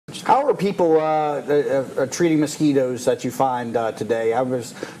How are people treating mosquitoes that you find today? I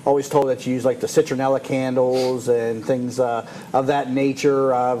was always told that you use like the citronella candles and things of that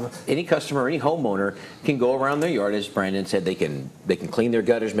nature. Any customer, any homeowner can go around their yard, as Brandon said. They can clean their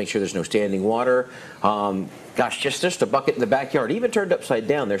gutters, make sure there's no standing water. Gosh, just a bucket in the backyard, even turned upside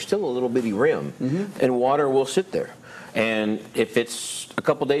down, there's still a little bitty rim, and water will sit there. And if it's a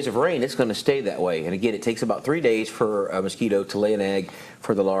couple days of rain, it's going to stay that way. And again, it takes about 3 days for a mosquito to lay an egg,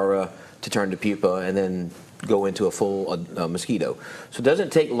 for the larva to turn to pupa, and then go into a full mosquito. So it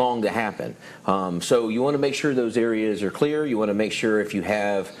doesn't take long to happen. So you want to make sure those areas are clear. You want to make sure if you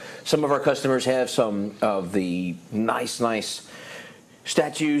have, some of our customers have some of the nice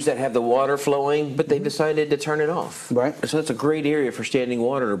statues that have the water flowing, but they decided to turn it off. Right. So that's a great area for standing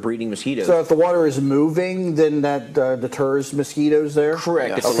water or breeding mosquitoes. So if the water is moving, then that deters mosquitoes there? Correct.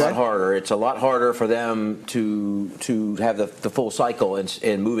 Yeah. It's a lot harder. It's a lot harder for them to have the full cycle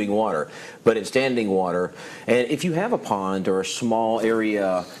in moving water, but in standing water. And if you have a pond or a small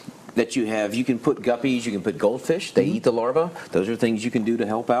area that you have, you can put guppies, you can put goldfish. They eat the larva. Those are things you can do to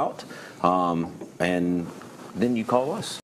help out. And then you call us.